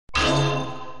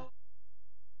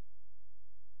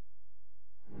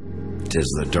'Tis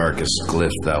the darkest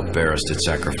glyph thou bearest, it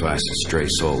sacrifices stray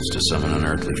souls to summon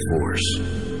unearthly force.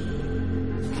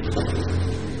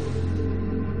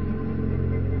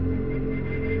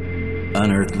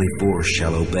 Unearthly force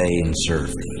shall obey and serve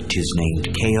thee. 'Tis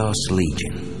named Chaos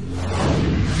Legion.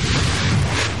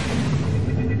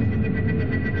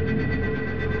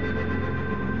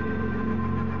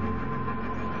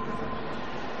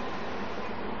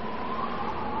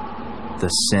 The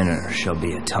sinner shall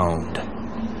be atoned,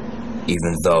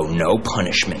 even though no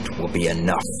punishment will be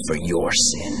enough for your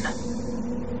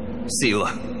sin. Seele,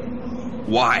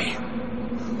 why?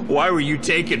 Why were you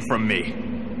taken from me?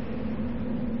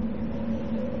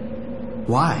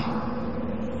 Why?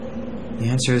 The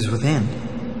answer is within.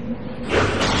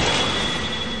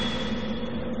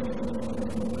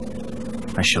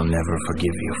 I shall never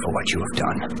forgive you for what you have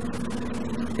done.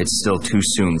 It's still too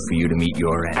soon for you to meet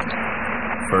your end.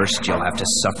 First, you'll have to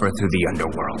suffer through the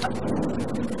underworld.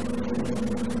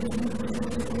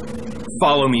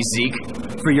 Follow me,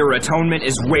 Zeke, for your atonement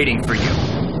is waiting for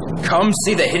you. Come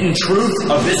see the hidden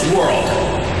truth of this world.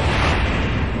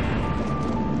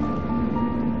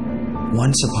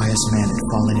 Once a pious man had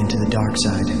fallen into the dark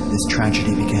side, this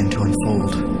tragedy began to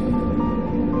unfold.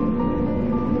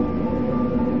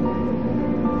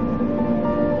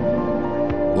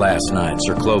 Last night,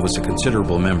 Sir Clovis, a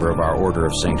considerable member of our Order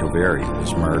of St. Overian,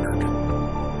 was murdered.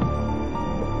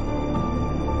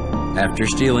 After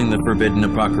stealing the forbidden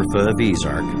Apocrypha of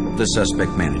Izark, the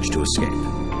suspect managed to escape.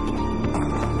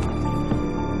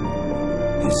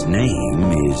 His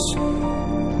name is...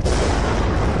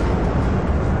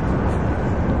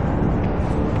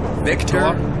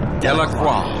 Victor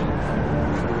Delacroix.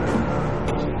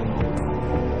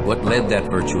 What led that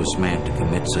virtuous man to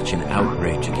commit such an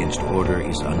outrage against order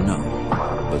is unknown,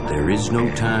 but there is no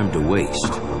time to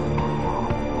waste.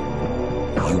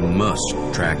 You must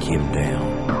track him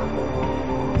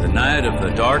down. The Knight of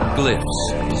the Dark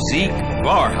Glyphs, Zeke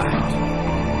Varheit.